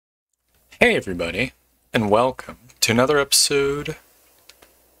Hey everybody, and welcome to another episode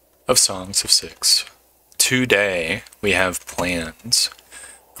of Songs of Six. Today we have plans.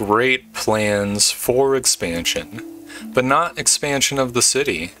 Great plans for expansion, but not expansion of the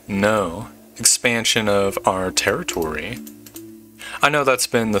city. No, expansion of our territory. I know that's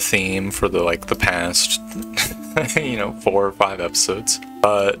been the theme for the past 4 or 5 episodes,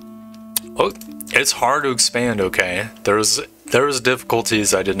 but it's hard to expand, okay? There's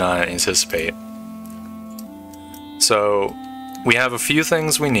difficulties I did not anticipate. So, we have a few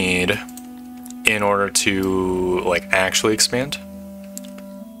things we need in order to, actually expand.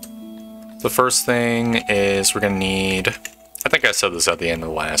 The first thing is we're gonna need, I think I said this at the end of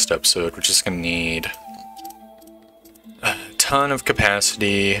the last episode, we're just gonna need a ton of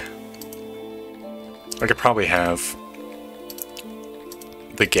capacity. I could probably have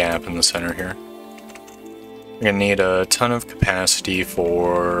the gap in the center here. We're gonna need a ton of capacity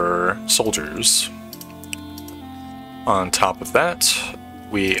for soldiers. On top of that,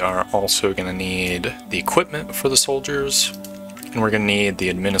 we are also gonna need the equipment for the soldiers, and we're gonna need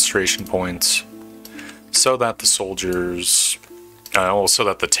the administration points so that the soldiers, so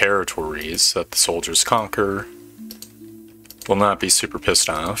that the territories that the soldiers conquer will not be super pissed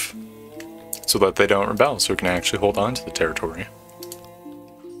off, so that they don't rebel, so we can actually hold on to the territory.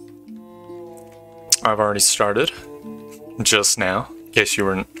 I've already started, just now, in case you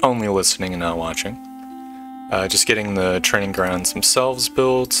were only listening and not watching. Just getting the training grounds themselves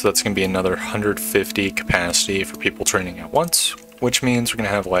built, so that's going to be another 150 capacity for people training at once, which means we're going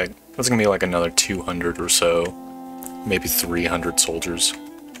to have that's going to be another 200 or so, maybe 300 soldiers.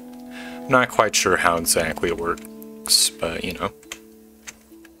 I'm not quite sure how exactly it works, but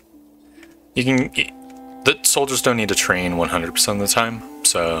the soldiers don't need to train 100% of the time,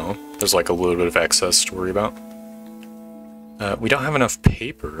 so there's a little bit of excess to worry about. We don't have enough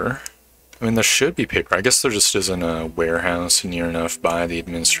paper. I mean, there should be paper. I guess there just isn't a warehouse near enough by the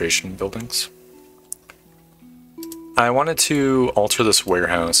administration buildings. I wanted to alter this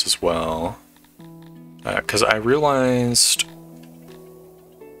warehouse as well, because I realized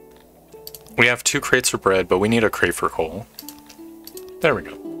we have 2 crates for bread, but we need a crate for coal. There we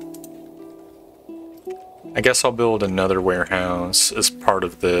go. I guess I'll build another warehouse as part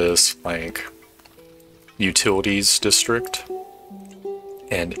of this, utilities district.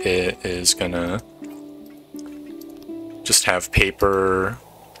 And it is gonna just have paper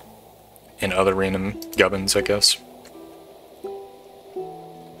and other random gubbins, I guess.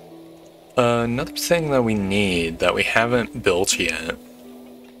 Another thing that we need that we haven't built yet,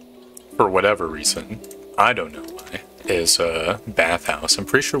 for whatever reason, I don't know why, is a bathhouse. I'm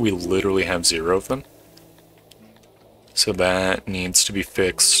pretty sure we literally have 0 of them. So that needs to be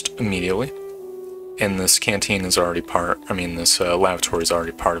fixed immediately. And this canteen is already this lavatory is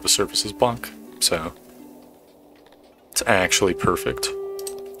already part of a services block, so it's actually perfect.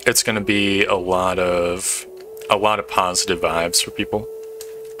 It's going to be a lot of positive vibes for people.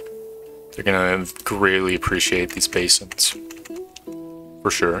 They're going to greatly appreciate these basins,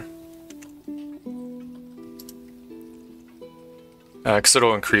 for sure. Because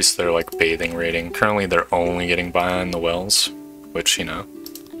it'll increase their bathing rating. Currently they're only getting by on the wells, which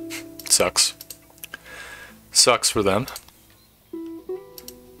sucks. Sucks for them.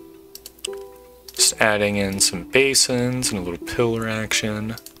 Just adding in some basins and a little pillar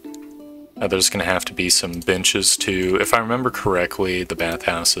action. There's going to have to be some benches too. If I remember correctly, the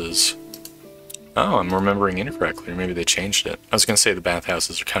bathhouses... Oh, I'm remembering incorrectly, or maybe they changed it. I was going to say the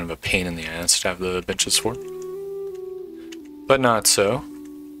bathhouses are kind of a pain in the ass to have the benches for. But not so.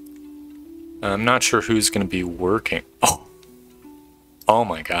 I'm not sure who's going to be working. Oh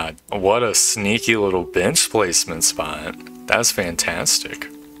my god, what a sneaky little bench placement spot. That's fantastic.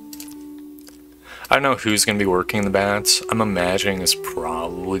 I don't know who's going to be working in the bats. I'm imagining it's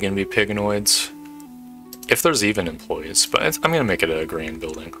probably going to be Piganoids. If there's even employees, but I'm going to make it a grand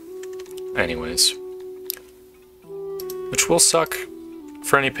building. Anyways. Which will suck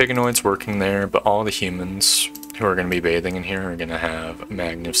for any Piganoids working there, but all the humans who are going to be bathing in here are going to have a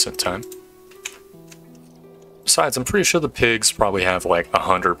magnificent time. Besides, I'm pretty sure the pigs probably have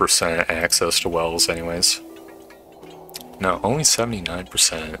 100% access to wells anyways. No, only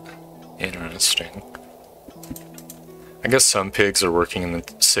 79%. Interesting. I guess some pigs are working in the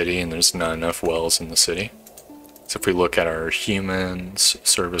city and there's not enough wells in the city. So if we look at our humans,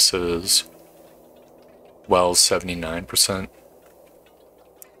 services, wells 79%.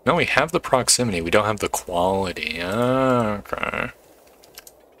 No, we have the proximity, we don't have the quality. Okay.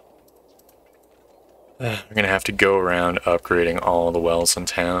 We're gonna have to go around upgrading all the wells in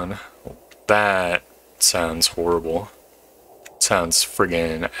town. That sounds horrible. Sounds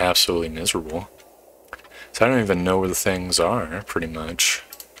friggin' absolutely miserable. So I don't even know where the things are, pretty much.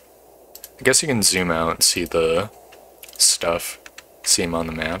 I guess you can zoom out and see the stuff, see them on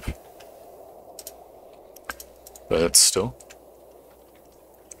the map. But still,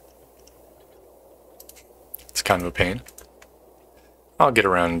 it's kind of a pain. I'll get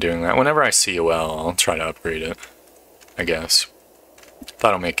around to doing that. Whenever I see a well, I'll try to upgrade it, I guess.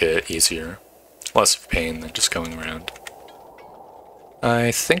 That'll make it easier. Less of a pain than just going around.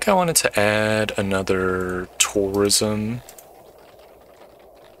 I think I wanted to add another tourism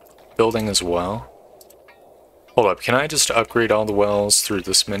building as well. Hold up, can I just upgrade all the wells through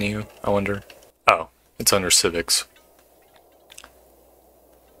this menu, I wonder? Oh, it's under civics.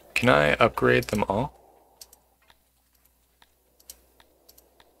 Can I upgrade them all?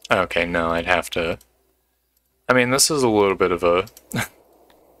 Okay, no, I'd have to... I mean, this is a little bit of a...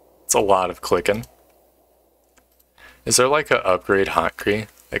 it's a lot of clicking. Is there like a upgrade hotkey?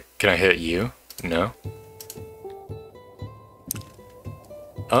 Like, can I hit U? No?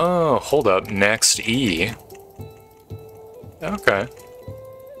 Oh, hold up. Next E. Okay.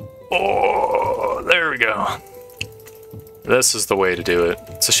 Oh, there we go. This is the way to do it.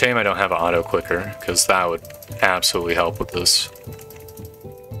 It's a shame I don't have an auto clicker, because that would absolutely help with this.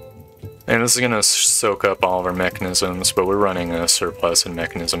 And this is going to soak up all of our mechanisms, but we're running a surplus in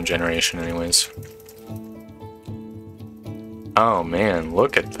mechanism generation anyways. Oh man,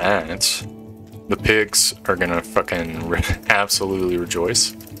 look at that. The pigs are gonna fucking absolutely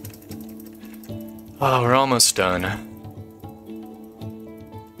rejoice. Oh, we're almost done.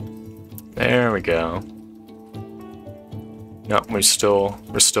 There we go. No, we're still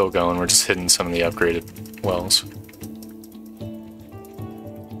going. We're just hitting some of the upgraded wells.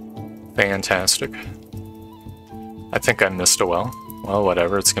 Fantastic. I think I missed a well. Well,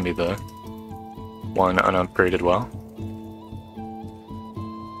 whatever. It's gonna be the one unupgraded well.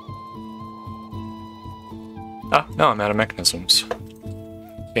 Oh, no, I'm out of mechanisms.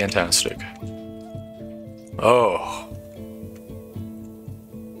 Fantastic. Oh.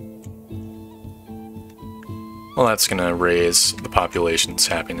 Well, that's gonna raise the population's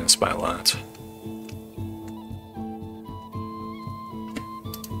happiness by a lot.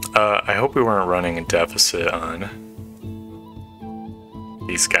 I hope we weren't running a deficit on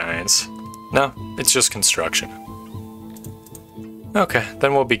these guys. No, it's just construction. Okay,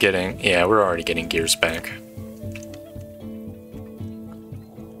 then we'll be getting... yeah, we're already getting gears back.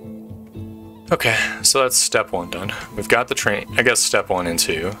 Okay, so that's step 1 done. We've got the train... I guess step 1 and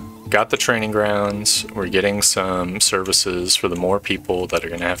 2. Got the training grounds. We're getting some services for the more people that are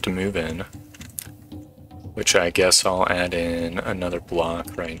going to have to move in. Which I guess I'll add in another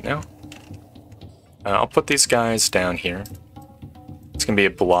block right now. I'll put these guys down here. It's going to be a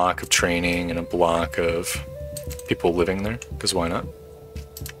block of training and a block of people living there, because why not?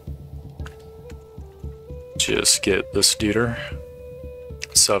 Just get this duder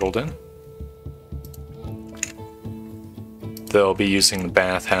settled in. They'll be using the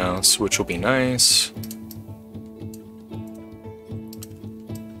bathhouse, which will be nice.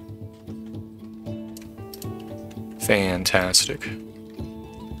 Fantastic.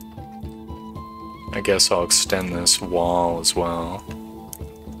 I guess I'll extend this wall as well.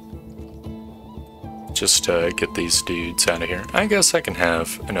 Just to get these dudes out of here. I guess I can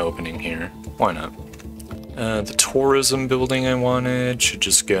have an opening here. Why not? The tourism building I wanted should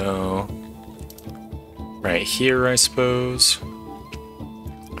just go right here, I suppose.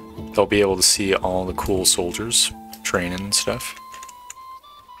 They'll be able to see all the cool soldiers training and stuff.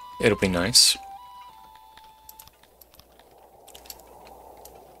 It'll be nice.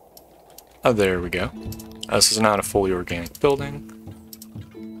 Oh, there we go. This is not a fully organic building.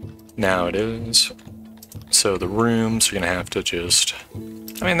 Now it is. So the rooms are going to have to just...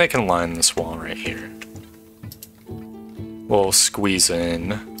 I mean, they can line this wall right here. We'll squeeze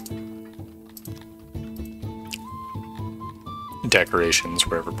in decorations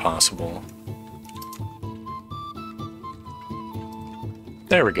wherever possible.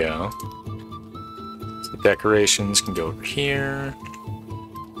 There we go. So the decorations can go over here.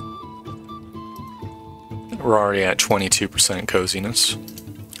 We're already at 22% coziness.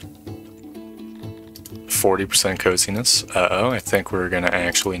 40% coziness. Uh-oh, I think we're gonna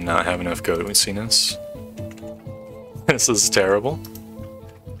actually not have enough coziness. This is terrible.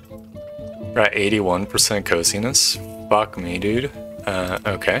 We're at 81% coziness. Fuck me, dude.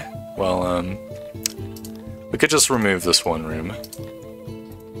 Okay. Well, we could just remove this one room.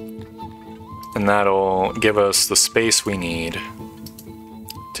 And that'll give us the space we need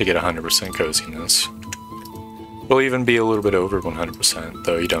to get 100% coziness. It'll even be a little bit over 100%,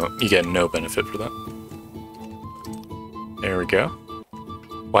 though you get no benefit for that. There we we go.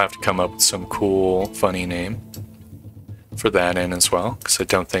 We'll have to come up with some cool, funny name for that inn as well, because I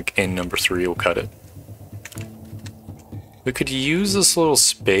don't think inn number 3 will cut it. We could use this little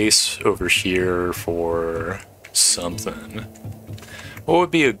space over here for something. What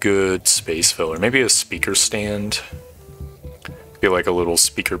would be a good space filler? Maybe a speaker stand? Be like a little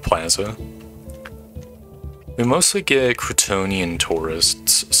speaker plaza. We mostly get Crotonian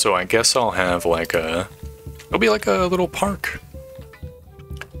tourists, so I guess I'll have like it'll be like a little park.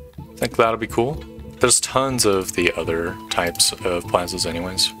 I think that'll be cool. There's tons of the other types of plazas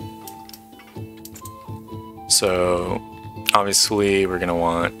anyways. So, obviously we're gonna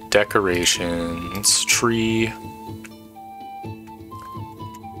want decorations, tree.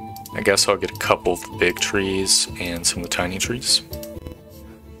 I guess I'll get a couple of the big trees and some of the tiny trees.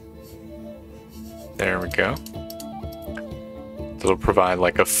 There we go. That'll provide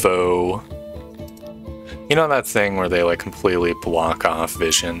like a faux... You know that thing where they like completely block off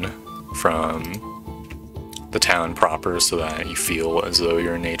vision from the town proper so that you feel as though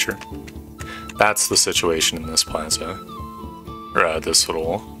you're in nature? That's the situation in this plaza. Or this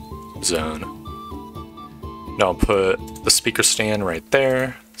little zone. And I'll put the speaker stand right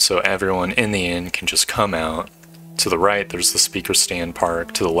there, so everyone in the inn can just come out. To the right, there's the speaker stand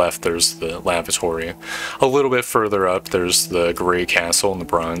park. To the left, there's the lavatory. A little bit further up, there's the Grey Castle and the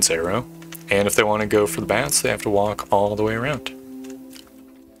Bronze Arrow. And if they want to go for the baths, they have to walk all the way around.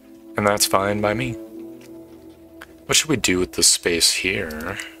 And that's fine by me. What should we do with this space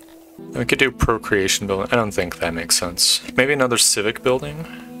here? We could do procreation building. I don't think that makes sense. Maybe another civic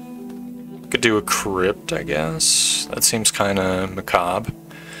building? Could do a crypt, I guess. That seems kind of macabre.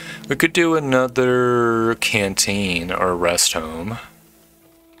 We could do another canteen or rest home.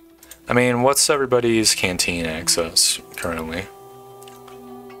 I mean, what's everybody's canteen access currently?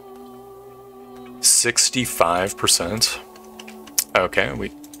 65%?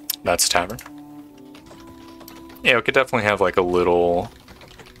 Okay, that's tavern. Yeah, we could definitely have like a little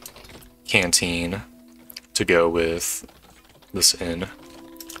canteen to go with this inn.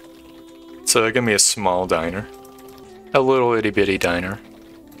 So it's gonna be a small diner. A little itty bitty diner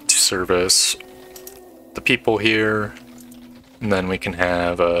to service the people here. And then we can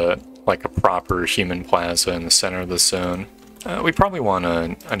have like a proper human plaza in the center of the zone. We probably want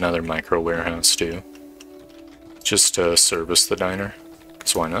another micro warehouse too. Just to service the diner.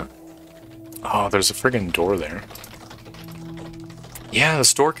 Because why not? Oh, there's a friggin' door there. Yeah,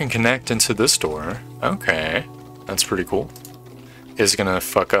 this door can connect into this door. Okay, that's pretty cool. Is gonna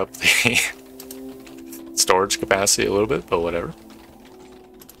fuck up the storage capacity a little bit, but whatever.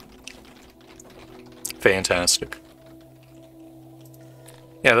 Fantastic.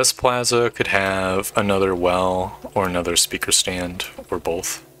 Yeah, this plaza could have another well or another speaker stand or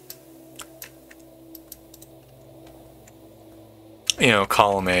both. You know,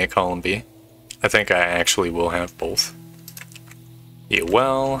 column A, column B. I think I actually will have both. Yeah,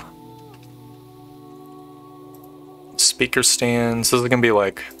 well, speaker stands. This is gonna be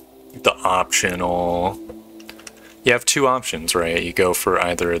like the optional. You have two options, right? You go for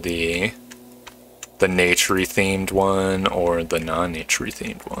either the nature-y themed one or the non-nature-y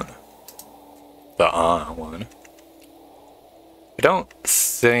themed one. The one. I don't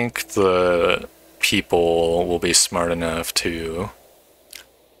think the people will be smart enough to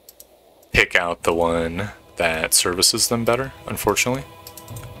pick out the one that services them better, unfortunately.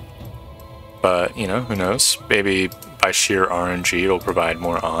 But, you know, who knows? Maybe by sheer RNG it'll provide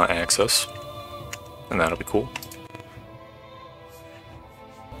more access. And that'll be cool.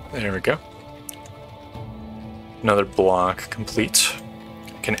 There we go. Another block complete.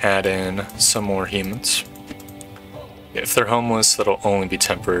 Can add in some more humans. If they're homeless, that'll only be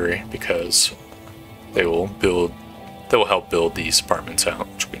temporary because they will help build these apartments out,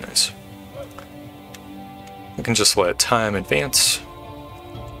 which will be nice. We can just let time advance.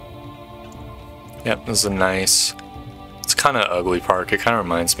 Yep, this is a nice... It's kind of ugly park. It kind of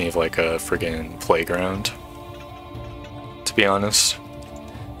reminds me of like a friggin' playground, to be honest.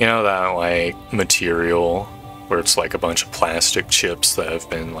 You know that like material where it's like a bunch of plastic chips that have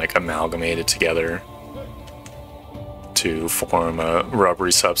been like amalgamated together to form a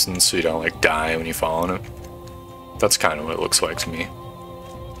rubbery substance so you don't like die when you fall on it? That's kind of what it looks like to me.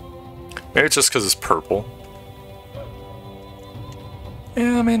 Maybe it's just because it's purple.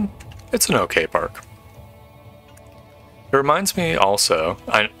 Yeah, I mean, it's an okay park. It reminds me also,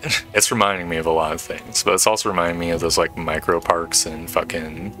 it's reminding me of a lot of things, but it's also reminding me of those like micro parks in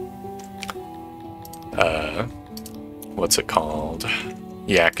fucking, what's it called?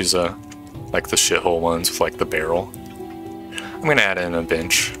 Yakuza. Like the shithole ones with like the barrel. I'm gonna add in a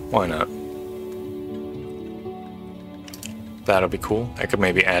bench, why not? That'll be cool. I could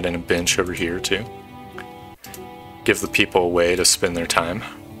maybe add in a bench over here too. Give the people a way to spend their time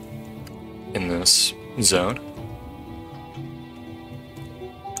in this zone.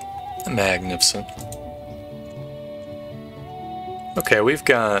 Magnificent. Okay, we've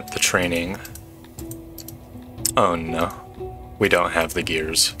got the training. Oh no, we don't have the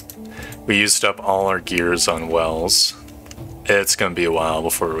gears. We used up all our gears on wells. It's gonna be a while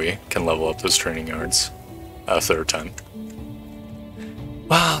before we can level up those training yards a third time.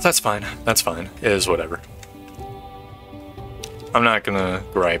 Well, that's fine. That's fine. It is whatever. I'm not gonna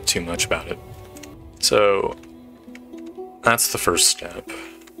gripe too much about it. So, that's the first step.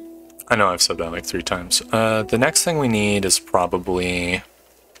 I know I've said that like 3 times. The next thing we need is probably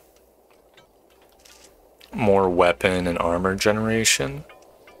more weapon and armor generation.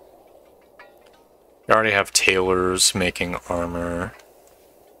 We already have tailors making armor.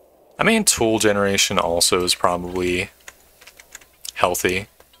 I mean, tool generation also is probably healthy.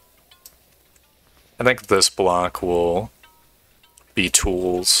 I think this block will be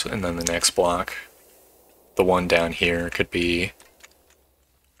tools, and then the next block, the one down here, could be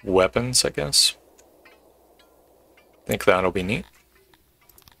weapons, I guess. I think that'll be neat.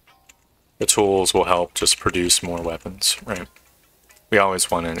 The tools will help just produce more weapons, right? We always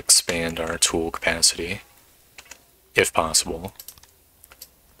want to expand our tool capacity, if possible.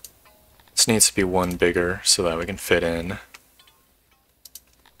 This needs to be one bigger so that we can fit in.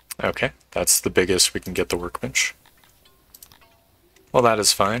 Okay, that's the biggest we can get the workbench. Well, that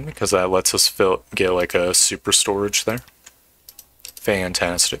is fine, because that lets us get like a super storage there.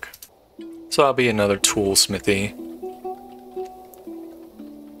 Fantastic. So that'll be another tool smithy.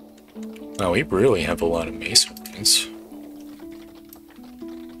 Wow, we really have a lot of masonries.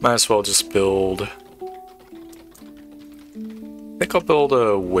 Might as well just build... I think I'll build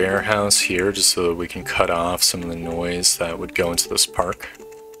a warehouse here just so that we can cut off some of the noise that would go into this park.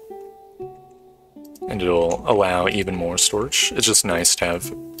 And it'll allow even more storage. It's just nice to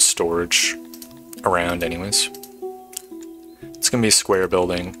have storage around anyways. It's gonna be a square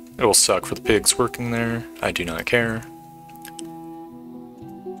building. It'll suck for the pigs working there. I do not care.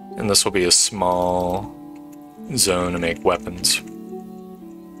 And this will be a small zone to make weapons.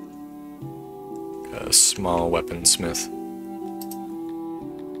 A small weaponsmith.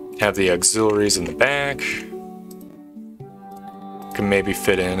 Have the auxiliaries in the back. Can maybe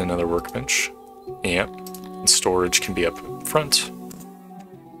fit in another workbench. Yep. And storage can be up front.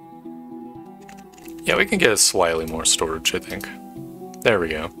 Yeah, we can get slightly more storage, I think. There we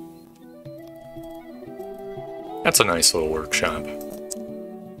go. That's a nice little workshop.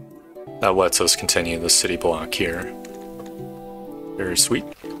 That lets us continue the city block here. Very sweet.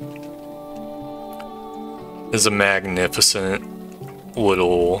 There's a magnificent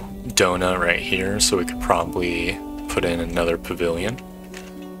little donut right here, so we could probably put in another pavilion.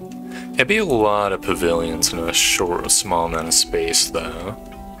 It'd be a lot of pavilions in a small amount of space, though.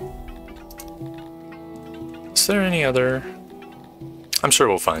 Is there any other? I'm sure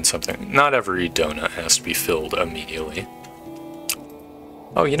we'll find something. Not every donut has to be filled immediately.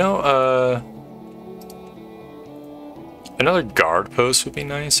 Oh, you know, another guard post would be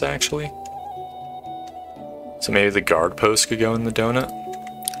nice, actually. So maybe the guard post could go in the donut.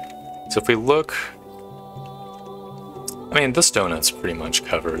 So if we look... I mean, this donut's pretty much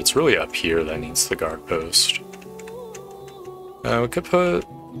covered. It's really up here that needs the guard post. We could put...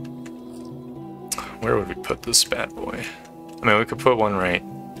 Where would we put this bad boy? I mean, we could put one right...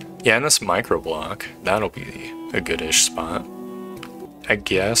 Yeah, in this micro block. That'll be a goodish spot. I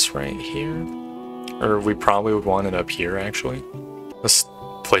guess right here? Or we probably would want it up here, actually. This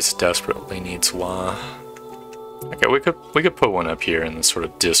place desperately needs law. Okay, we could put one up here in this sort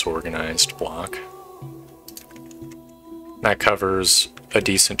of disorganized block. That covers a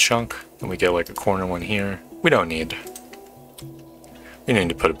decent chunk, and we get like a corner one here. We don't need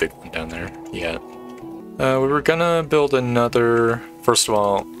to put a big one down there yet. We were gonna build another... First of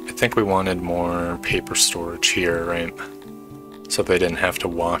all, I think we wanted more paper storage here, right? So they didn't have to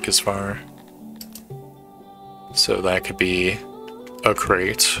walk as far. So that could be a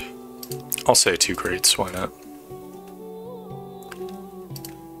crate. I'll say 2 crates, why not?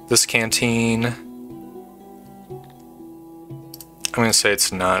 This canteen... I'm gonna say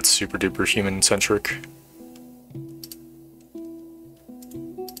it's not super duper human-centric.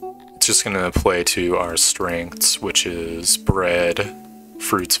 It's just gonna play to our strengths, which is bread,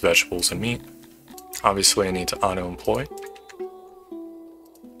 fruits, vegetables, and meat. Obviously I need to auto-employ.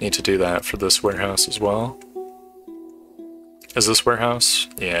 Need to do that for this warehouse as well. Is this warehouse?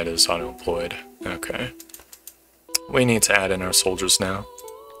 Yeah, it is auto-employed. Okay. We need to add in our soldiers now.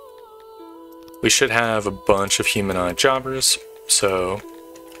 We should have a bunch of humanoid jobbers, so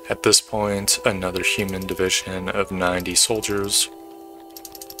at this point, another human division of 90 soldiers.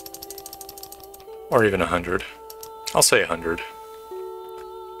 Or even 100. I'll say 100.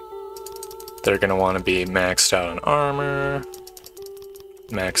 They're going to want to be maxed out on armor.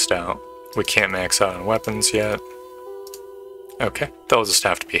 Maxed out. We can't max out on weapons yet. Okay, they'll just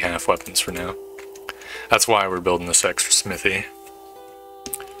have to be half weapons for now. That's why we're building this extra smithy.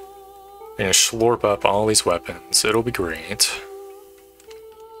 We're going to slurp up all these weapons. It'll be great.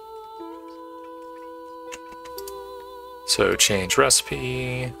 So change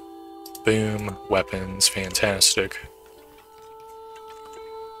recipe. Boom. Weapons. Fantastic.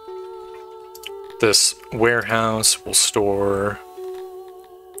 This warehouse will store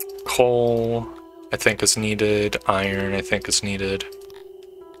coal, I think is needed. Iron, I think is needed.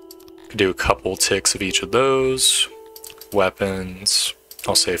 Could do a couple ticks of each of those. Weapons,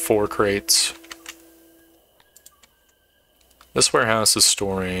 I'll say 4 crates. This warehouse is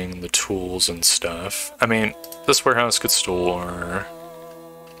storing the tools and stuff. I mean, this warehouse could store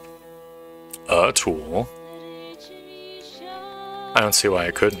a tool. I don't see why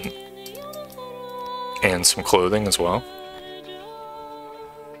I couldn't. And some clothing as well.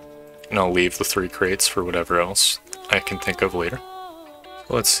 And I'll leave the 3 crates for whatever else I can think of later.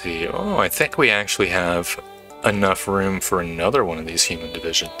 Let's see. Oh, I think we actually have enough room for another one of these human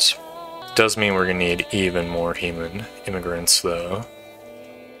divisions. Does mean we're gonna need even more human immigrants, though.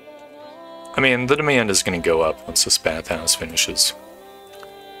 I mean, the demand is gonna go up once this bathhouse finishes.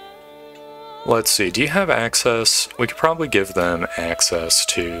 Let's see. Do you have access? We could probably give them access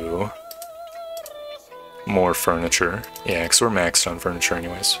to more furniture. Yeah, because we're maxed on furniture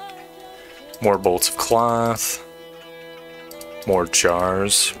anyways. More bolts of cloth. More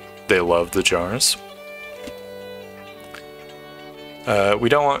jars. They love the jars. We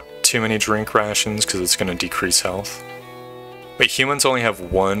don't want too many drink rations because it's going to decrease health. Wait, humans only have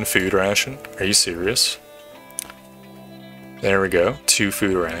 1 food ration? Are you serious? There we go. 2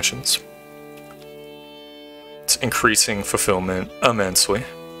 food rations. It's increasing fulfillment immensely.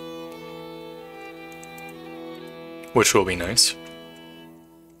 Which will be nice.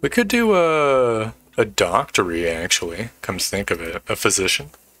 We could do a doctory, actually, come to think of it. A physician.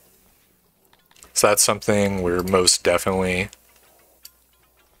 So that's something we're most definitely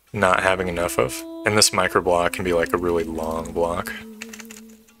not having enough of. And this micro block can be like a really long block.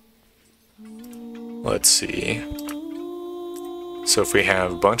 Let's see. So if we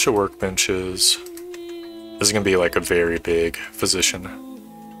have a bunch of workbenches, this is going to be like a very big physician.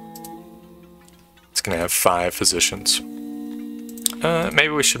 It's going to have 5 physicians. Maybe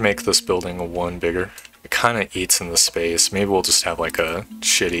we should make this building 1 bigger. It kind of eats in the space. Maybe we'll just have like a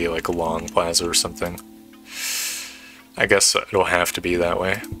shitty, like a long plaza or something. I guess it'll have to be that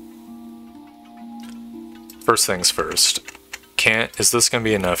way. First things first. Is this going to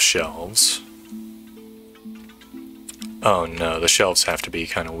be enough shelves? Oh no, the shelves have to be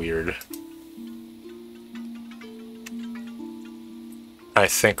kind of weird. I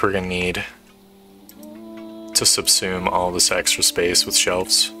think we're going to need to subsume all this extra space with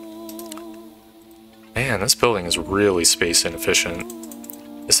shelves. Man, this building is really space inefficient.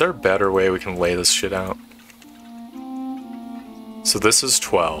 Is there a better way we can lay this shit out? So this is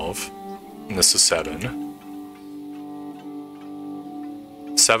 12, and this is 7.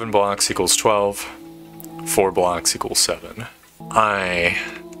 7 blocks equals 12, 4 blocks equals 7. My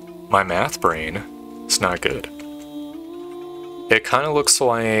math brain is not good. It kind of looks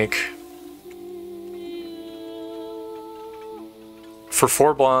like, for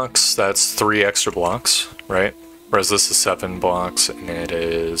 4 blocks, that's 3 extra blocks, right? Whereas this is 7 blocks, and it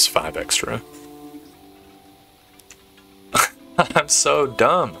is 5 extra. I'm so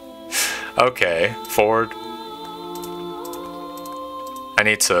dumb. Okay, forward. I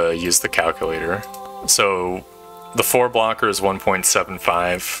need to use the calculator. So the 4 blocker is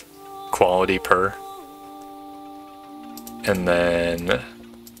 1.75 quality per. And then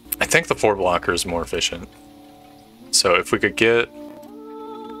I think the 4 blocker is more efficient. So if we could get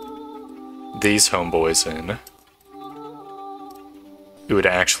these homeboys in, it would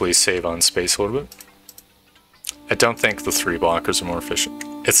actually save on space a little bit. I don't think the 3 blockers are more efficient.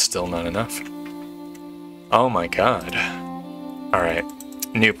 It's still not enough. Oh my god. Alright,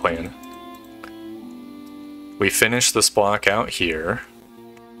 new plan. We finish this block out here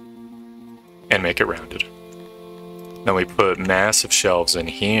and make it rounded. Then we put massive shelves in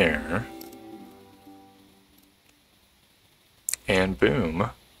here. And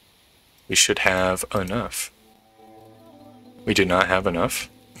boom. We should have enough. We do not have enough.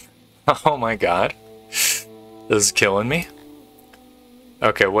 Oh my god. This is killing me.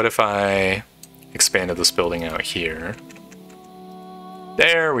 Okay, what if I expanded this building out here.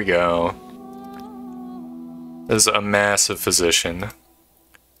 There we go. This is a massive physician.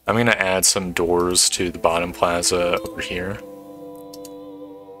 I'm gonna add some doors to the bottom plaza over here.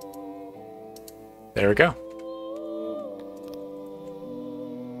 There we go.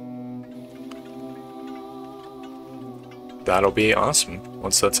 That'll be awesome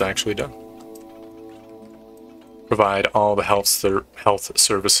once that's actually done. Provide all the health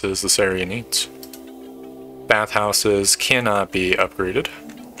services this area needs. Bathhouses cannot be upgraded.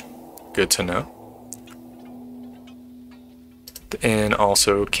 Good to know. The inn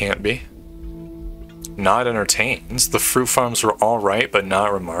also can't be. Not entertains. The fruit farms were alright, but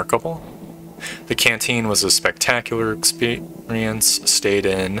not remarkable. The canteen was a spectacular experience. Stayed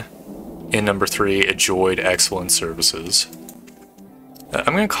in. Inn number 3 enjoyed excellent services.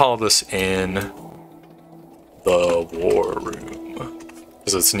 I'm going to call this inn the War Room,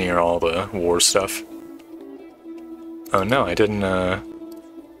 because it's near all the war stuff. Oh no, I didn't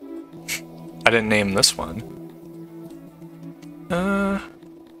name this one. I'm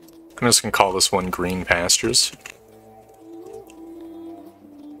just going to call this one Green Pastures.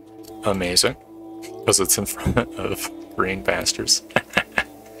 Amazing. Because it's in front of green pastures.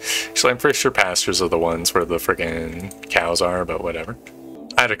 Actually, I'm pretty sure pastures are the ones where the friggin' cows are, but whatever.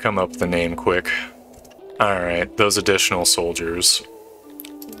 I had to come up with the name quick. Alright, those additional soldiers.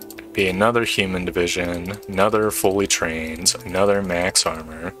 Be another human division, another fully trained, another max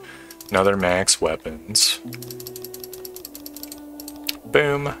armor, another max weapons.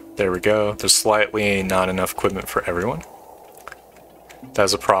 Boom. There we go. There's slightly not enough equipment for everyone.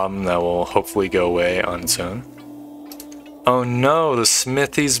 That's a problem that will hopefully go away on its own. Oh no, the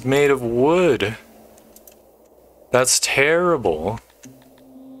smithy's made of wood. That's terrible.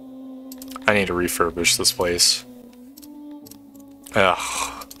 I need to refurbish this place.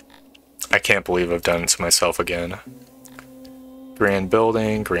 Ugh. I can't believe I've done it to myself again. Grand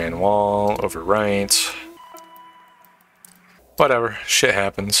building, grand wall, overwrite. Whatever, shit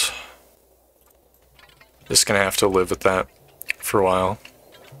happens. Just gonna have to live with that for a while.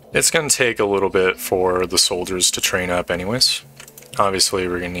 It's gonna take a little bit for the soldiers to train up anyways. Obviously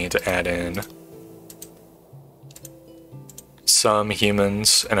we're gonna need to add in some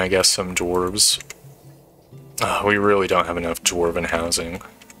humans and I guess some dwarves. We really don't have enough dwarven housing.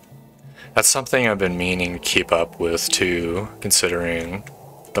 That's something I've been meaning to keep up with too, considering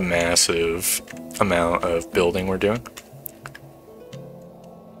the massive amount of building we're doing.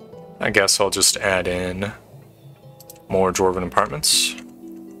 I guess I'll just add in more dwarven apartments.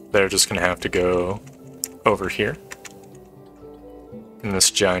 They're just gonna have to go over here in this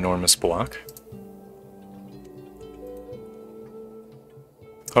ginormous block.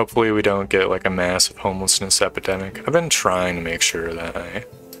 Hopefully we don't get like a massive homelessness epidemic. I've been trying to make sure that I've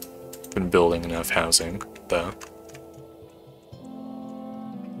been building enough housing, though.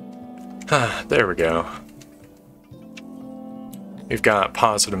 There we go. We've got a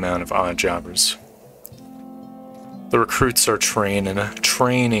positive amount of odd jobbers. The recruits are training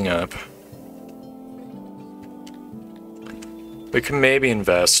up. We can maybe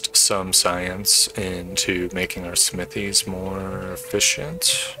invest some science into making our smithies more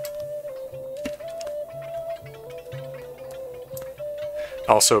efficient.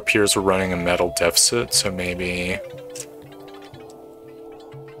 Also appears we're running a metal deficit, so maybe...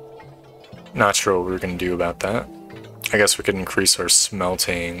 Not sure what we're going to do about that. I guess we could increase our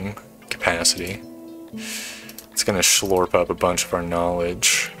smelting capacity. It's going to slurp up a bunch of our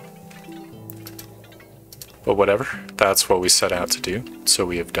knowledge. But whatever, that's what we set out to do, so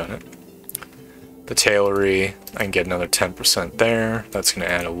we have done it. The tailory, I can get another 10% there. That's going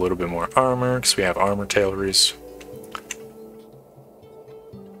to add a little bit more armor, because we have armor tailories.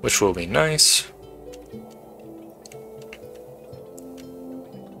 Which will be nice.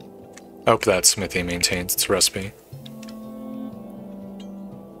 I hope that smithy maintains its recipe.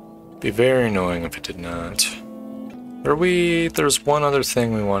 Be very annoying if it did not. There's one other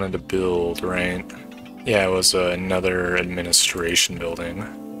thing we wanted to build, right? Yeah, it was another administration building.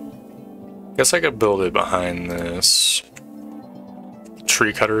 Guess I could build it behind this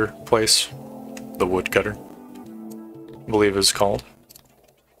tree cutter place. The wood cutter, I believe it's called.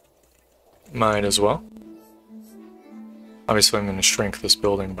 Might as well. Obviously I'm going to shrink this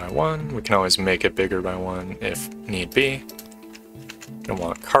building by 1. We can always make it bigger by 1 if need be. I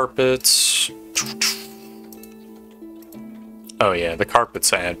want carpets. Oh yeah, the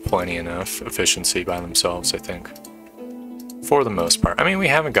carpets add plenty enough efficiency by themselves, I think. For the most part. I mean, we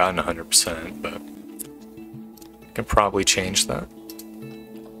haven't gotten 100%, but we can probably change that.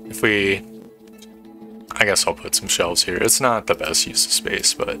 If we... I guess I'll put some shelves here. It's not the best use of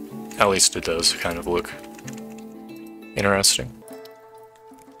space, but At least it does kind of look interesting.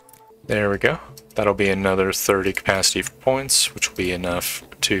 There we go. That'll be another 30 capacity for points, which will be enough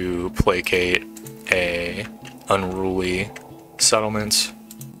to placate a unruly settlement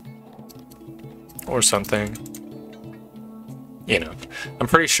or something. You know, I'm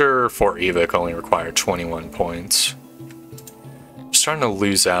pretty sure Fort Evic only required 21 points. I'm starting to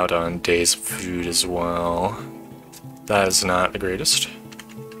lose out on days of food as well. That is not the greatest.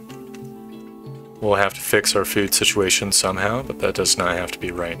 We'll have to fix our food situation somehow, but that does not have to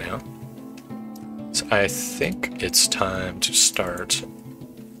be right now. So I think it's time to start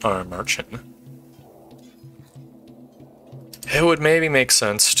our marching. It would maybe make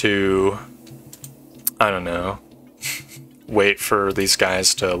sense to, I don't know, wait for these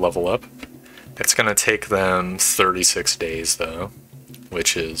guys to level up. It's going to take them 36 days though,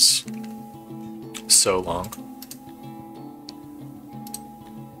 which is so long.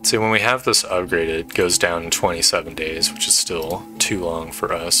 See, when we have this upgraded, it goes down in 27 days, which is still too long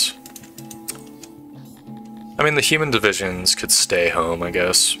for us. I mean, the human divisions could stay home, I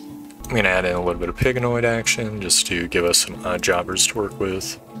guess. I'm going to add in a little bit of Piganoid action, just to give us some odd jobbers to work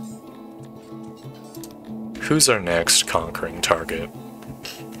with. Who's our next conquering target?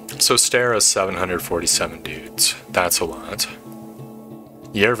 So Ster has 747 dudes. That's a lot.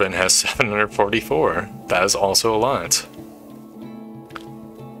 Yervin has 744. That is also a lot.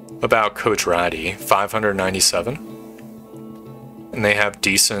 About Kotradi, 597. And they have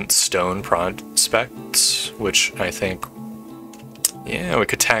decent stone prospects, which I think, yeah, we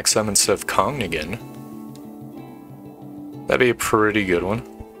could tax them instead of Kongnigan. That'd be a pretty good one.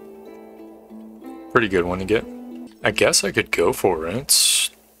 Pretty good one to get. I guess I could go for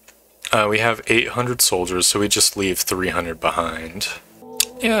it. We have 800 soldiers, so we just leave 300 behind.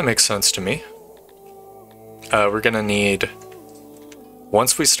 Yeah, that makes sense to me. We're gonna need...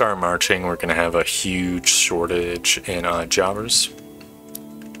 Once we start marching, we're gonna have a huge shortage in jobbers.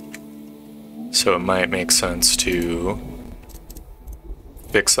 So it might make sense to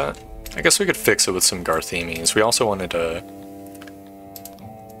fix that. I guess we could fix it with some Garthemis. We also wanted a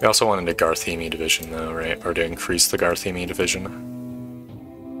Garthemi division though, right? Or to increase the Garthemi division.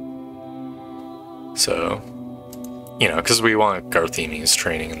 So, you know, because we want Garthemis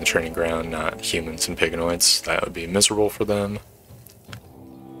training in the training ground, not humans and Piganoids. That would be miserable for them.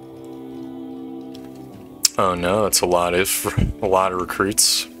 Oh no, it's a lot of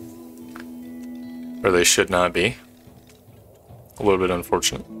recruits. Or they should not be. A little bit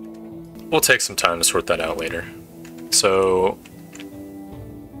unfortunate. We'll take some time to sort that out later. So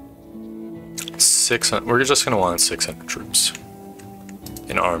 600, we're just gonna want 600 troops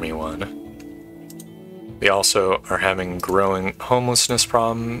in Army 1. We also are having growing homelessness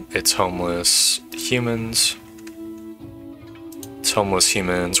problem. It's homeless humans. It's homeless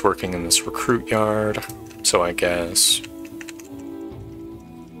humans working in this recruit yard. So I guess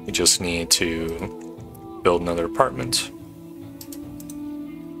we just need to build another apartment.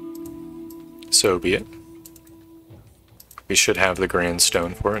 So be it. We should have the grand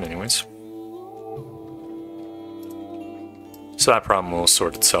stone for it anyways. So that problem will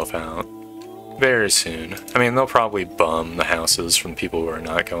sort itself out very soon. I mean, they'll probably bum the houses from people who are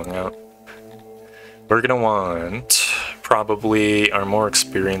not going out. We're gonna want probably our more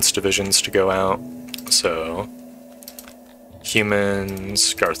experienced divisions to go out. So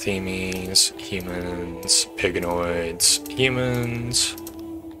humans, Garthemis, humans, Piganoids, humans,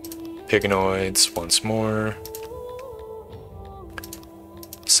 Piganoids once more.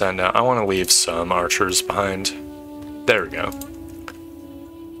 Send out. I want to leave some archers behind. There we go.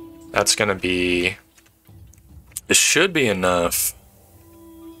 That's gonna be... It should be enough.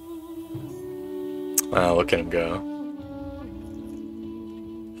 Wow, look at him go.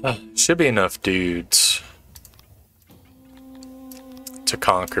 Should be enough dudes to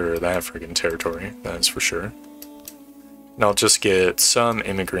conquer that friggin' territory, that is for sure. And I'll just get some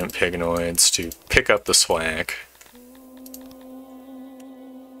immigrant Piganoids to pick up the slack.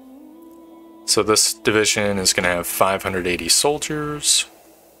 So this division is going to have 580 soldiers,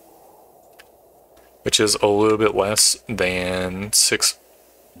 which is a little bit less than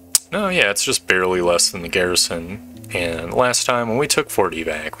No, yeah, it's just barely less than the garrison. And last time when we took Fort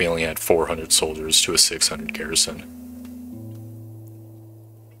Evac, we only had 400 soldiers to a 600 garrison.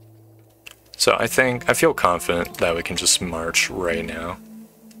 So I feel confident that we can just march right now.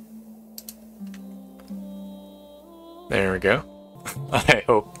 There we go. I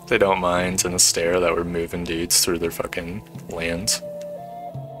hope they don't mind in the stare that we're moving dudes through their fucking lands.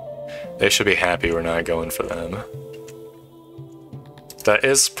 They should be happy we're not going for them. That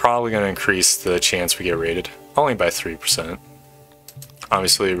is probably going to increase the chance we get raided. Only by 3%.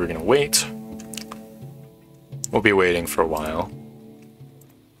 Obviously, we're gonna wait. We'll be waiting for a while.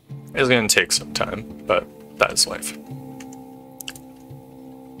 It's gonna take some time, but that is life.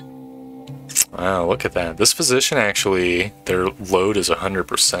 Wow, look at that. This physician actually, their load is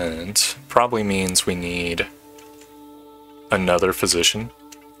 100%. Probably means we need another physician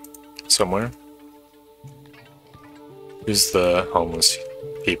somewhere. Who's the homeless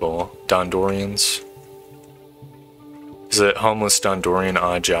people? Dondorians? Is it homeless Dondorian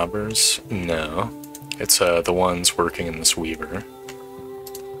odd jobbers? No. It's the ones working in this Weaver.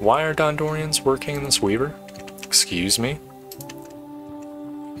 Why are Dondorians working in this Weaver? Excuse me?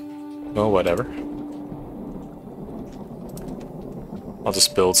 Well, whatever. I'll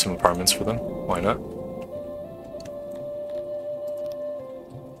just build some apartments for them. Why not?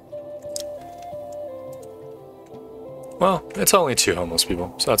 Well, it's only 2 homeless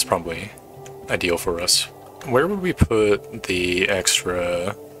people, so that's probably ideal for us. Where would we put the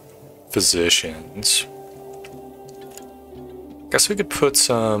extra physicians? Guess we could put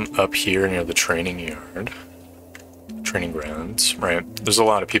some up here near the training yard. Training grounds, right? There's a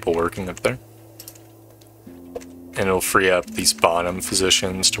lot of people working up there. And it'll free up these bottom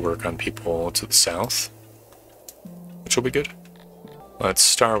physicians to work on people to the south, which will be good. Let's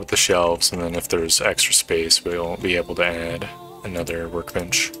start with the shelves, and then if there's extra space, we'll be able to add another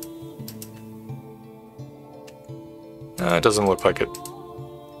workbench. It doesn't look like it.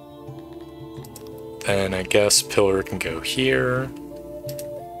 Then I guess pillar can go here.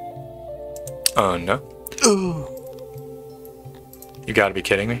 Oh no. Ooh. You gotta be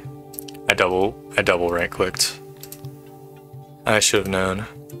kidding me. I double right clicked. I should have known.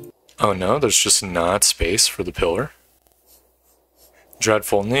 Oh no, there's just not space for the pillar.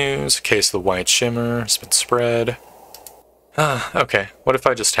 Dreadful news, a case of the white shimmer has been spread. Okay, what if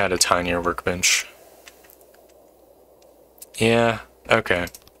I just had a tinier workbench? Yeah, okay.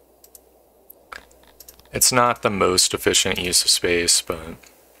 It's not the most efficient use of space, but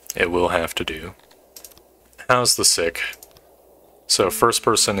it will have to do. How's the sick? So first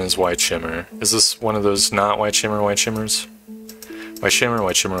person is white shimmer. Is this one of those not white shimmer, white shimmers? White shimmer,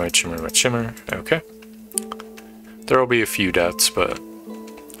 white shimmer, white shimmer, white shimmer. Okay. There will be a few deaths, but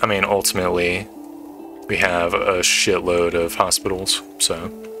I mean, ultimately, we have a shitload of hospitals, so,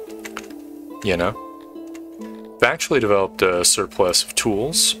 you know. We've actually developed a surplus of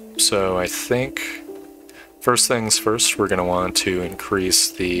tools, so I think, first things first, we're going to want to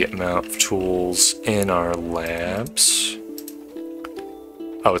increase the amount of tools in our labs.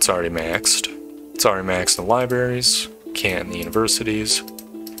 Oh, it's already maxed. It's already maxed in the libraries, can't in the universities.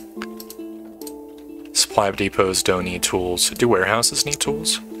 Supply depots don't need tools. Do warehouses need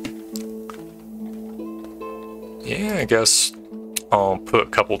tools? Yeah, I guess I'll put a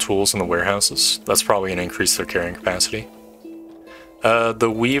couple tools in the warehouses. That's probably going to increase their carrying capacity.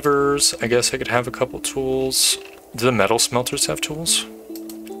 The weavers, I guess I could have a couple tools. Do the metal smelters have tools?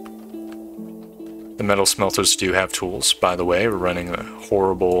 The metal smelters do have tools. By the way, we're running a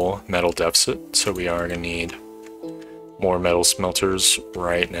horrible metal deficit, so we are going to need more metal smelters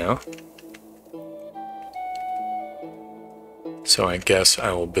right now. So I guess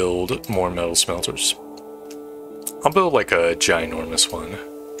I will build more metal smelters. I'll build like a ginormous one.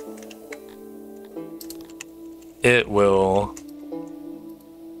 It will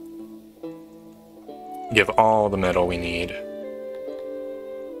give all the metal we need.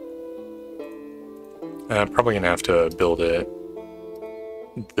 I'm probably gonna have to build it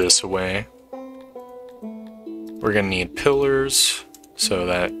this way. We're gonna need pillars, so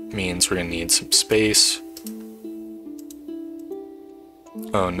that means we're gonna need some space.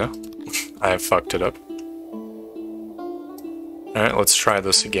 Oh no, I have fucked it up. Alright, let's try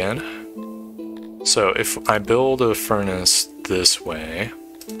this again. So if I build a furnace this way,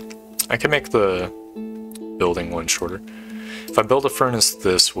 I can make the building one shorter. If I build a furnace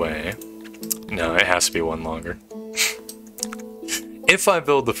this way, no, it has to be one longer. If I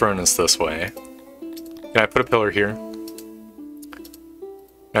build the furnace this way, can I put a pillar here?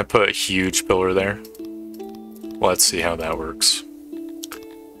 Can I put a huge pillar there? Let's see how that works.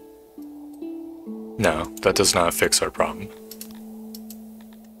 No, that does not fix our problem.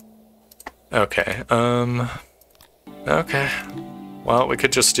 Okay, okay. Well, we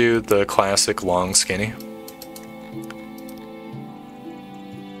could just do the classic long skinny.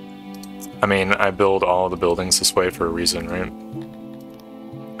 I mean, I build all the buildings this way for a reason, right?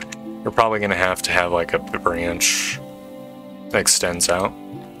 We're probably gonna have to have like a branch that extends out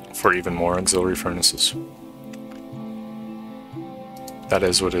for even more auxiliary furnaces. That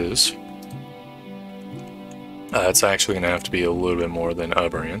is what it is. It's actually gonna have to be a little bit more than a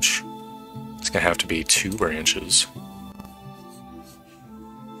branch. It's gonna have to be 2 branches.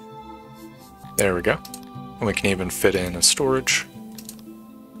 There we go. And we can even fit in a storage.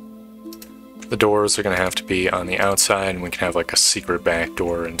 The doors are going to have to be on the outside, and we can have like a secret back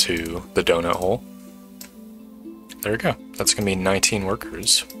door into the donut hole. There we go. That's going to be 19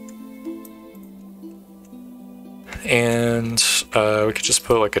 workers. And we could just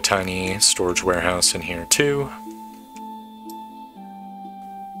put like a tiny storage warehouse in here too.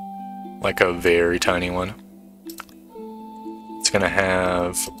 Like a very tiny one. It's going to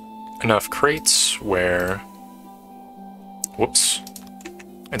have enough crates where... Whoops.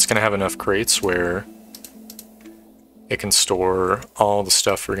 It's going to have enough crates where it can store all the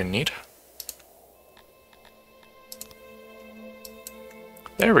stuff we're going to need.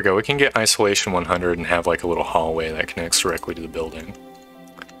 There we go, we can get isolation 100 and have like a little hallway that connects directly to the building.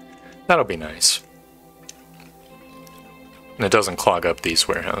 That'll be nice. And it doesn't clog up these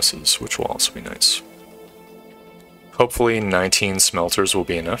warehouses, which will also be nice. Hopefully 19 smelters will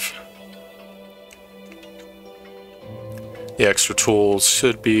be enough. The extra tools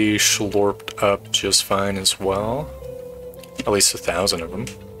should be schlorped up just fine as well. At least 1,000 of them.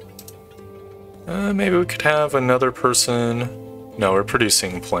 Maybe we could have another person... No, we're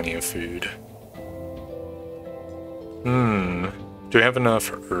producing plenty of food. Do we have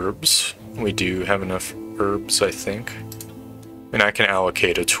enough herbs? We do have enough herbs, I think. And I can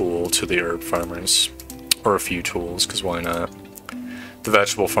allocate a tool to the herb farmers. Or a few tools, because why not? The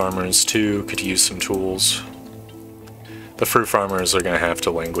vegetable farmers, too, could use some tools. The fruit farmers are going to have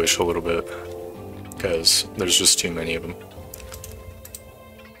to languish a little bit, because there's just too many of them.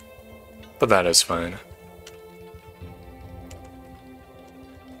 But that is fine.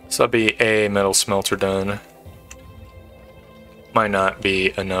 So that'll be a metal smelter done. Might not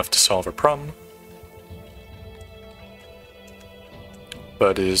be enough to solve a problem.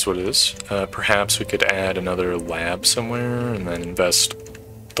 But it is what it is. Perhaps we could add another lab somewhere and then invest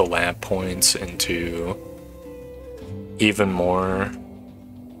the lab points into even more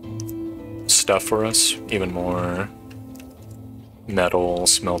stuff for us. Even more metal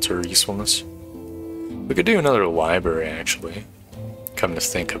smelter usefulness. We could do another library, actually. Come to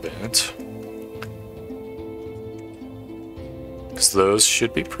think of it. Because those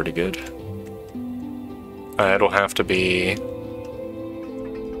should be pretty good. It'll have to be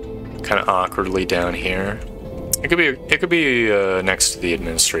kind of awkwardly down here. It could be next to the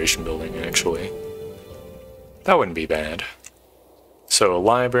administration building, actually. That wouldn't be bad. So a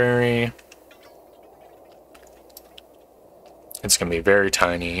library. It's gonna be very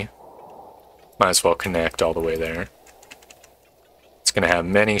tiny. Might as well connect all the way there. It's going to have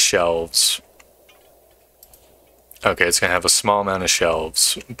many shelves. Okay, it's going to have a small amount of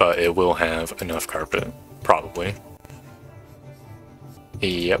shelves, but it will have enough carpet, probably.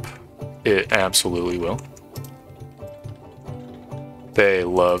 Yep, it absolutely will. They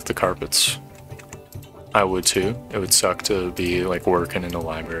love the carpets. I would too. It would suck to be like working in a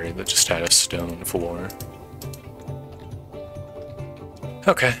library that just had a stone floor.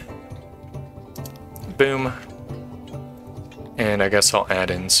 Okay. Boom. And I guess I'll add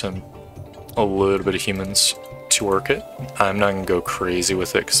in a little bit of humans to work it. I'm not going to go crazy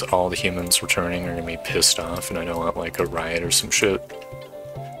with it because all the humans returning are going to be pissed off and I don't want like a riot or some shit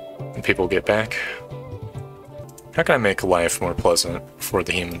when people get back. How can I make life more pleasant for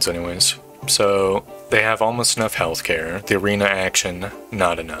the humans anyways? So they have almost enough healthcare. The arena action,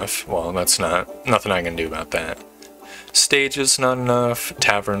 not enough. Well, that's nothing I can do about that. Stages, not enough.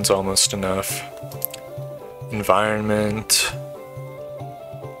 Taverns, almost enough. Environment,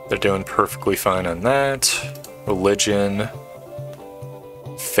 they're doing perfectly fine on that. Religion,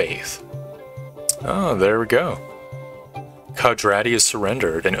 faith. Oh, there we go. Quadrati has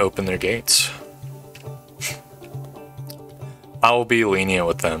surrendered and opened their gates. I will be lenient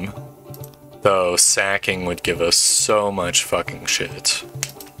with them, though sacking would give us so much fucking shit.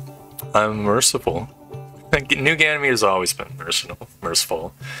 I'm merciful. New Ganymede has always been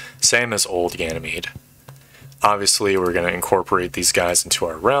merciful. Same as old Ganymede. Obviously, we're going to incorporate these guys into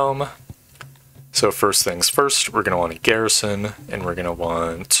our realm. So first things first, we're going to want a garrison, and we're going to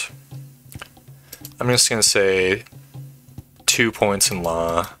want... I'm just going to say 2 points in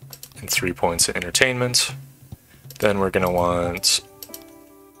law and 3 points in entertainment. Then we're going to want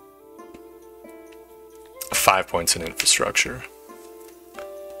 5 points in infrastructure.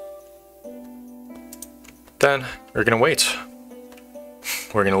 Then we're going to wait.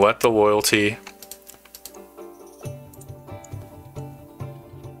 We're going to let the loyalty...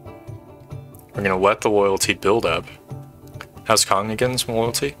 We're going to let the loyalty build up. How's Cognigan's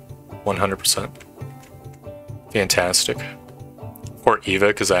loyalty? 100%. Fantastic. Or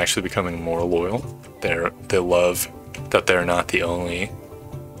Evic is actually becoming more loyal. They love that they're not the only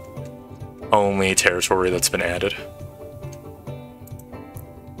only territory that's been added.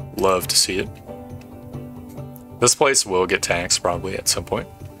 Love to see it. This place will get taxed probably at some point,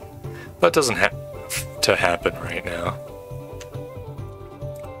 but it doesn't have to happen right now.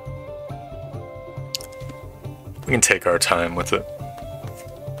 We can take our time with it.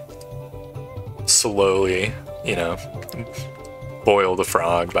 Slowly, you know, boil the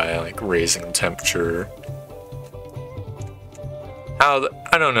frog by like raising the temperature.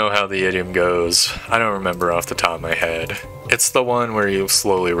 I don't know how the idiom goes. I don't remember off the top of my head. It's the one where you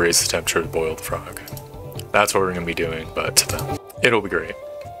slowly raise the temperature to boil the frog. That's what we're going to be doing, but it'll be great.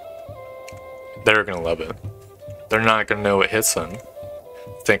 They're going to love it. They're not going to know what hits them.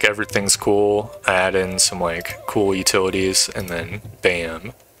 Think everything's cool, add in some like cool utilities, and then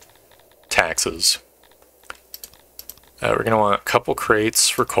bam, taxes. We're going to want a couple crates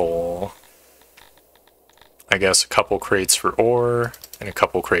for coal. I guess a couple crates for ore, and a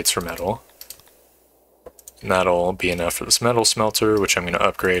couple crates for metal. And that'll be enough for this metal smelter, which I'm going to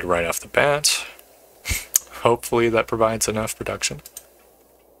upgrade right off the bat. Hopefully that provides enough production.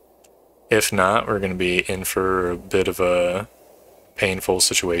 If not, we're going to be in for a bit of a painful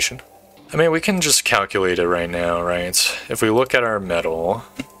situation. I mean, we can just calculate it right now, right? If we look at our metal,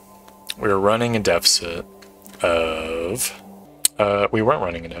 we're running a deficit of... we weren't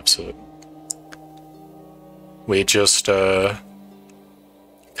running a deficit. We just, kind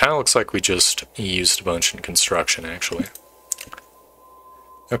of looks like we just used a bunch in construction, actually.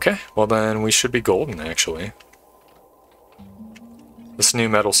 Okay, well then we should be golden, actually. This new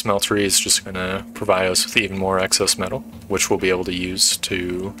metal smeltery is just going to provide us with even more excess metal, which we'll be able to use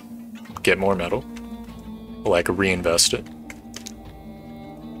to get more metal. Like reinvest it,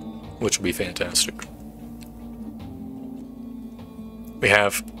 which will be fantastic. We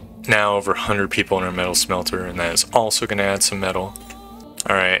have now over 100 people in our metal smelter, and that is also going to add some metal.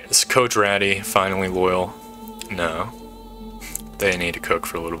 Alright, is Coach Ratty finally loyal? No. They need to cook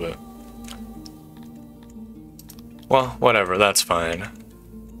for a little bit. Well, whatever, that's fine.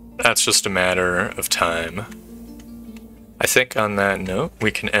 That's just a matter of time. I think on that note,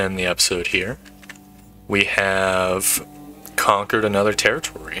 we can end the episode here. We have conquered another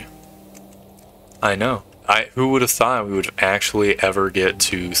territory. I know. Who would have thought we would actually ever get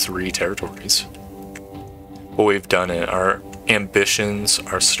to 3 territories? Well, we've done it. Our ambitions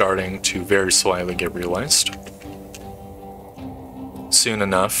are starting to very slightly get realized. Soon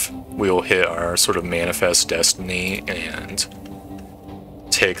enough, we'll hit our sort of manifest destiny and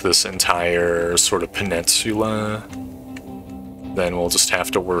take this entire sort of peninsula. Then we'll just have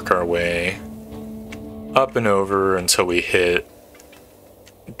to work our way up and over until we hit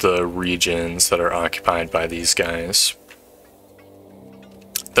the regions that are occupied by these guys.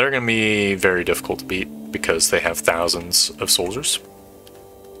 They're going to be very difficult to beat because they have thousands of soldiers.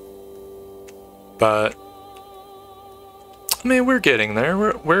 But I mean, we're getting there.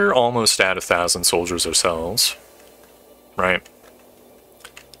 We're almost at 1,000 soldiers ourselves, right?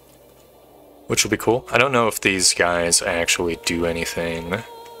 Which will be cool. I don't know if these guys actually do anything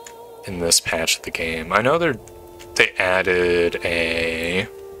in this patch of the game. I know they added a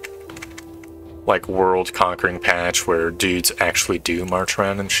like world conquering patch where dudes actually do march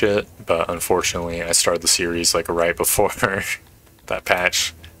around and shit, but unfortunately I started the series like right before that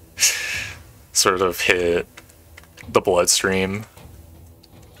patch sort of hit the bloodstream.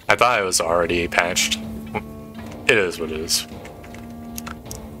 I thought it was already patched. It is what it is.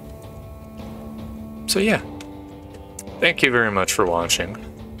 So yeah, thank you very much for watching.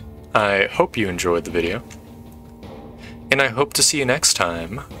 I hope you enjoyed the video, and I hope to see you next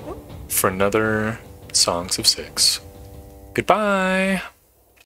time for another Songs of Six. Goodbye!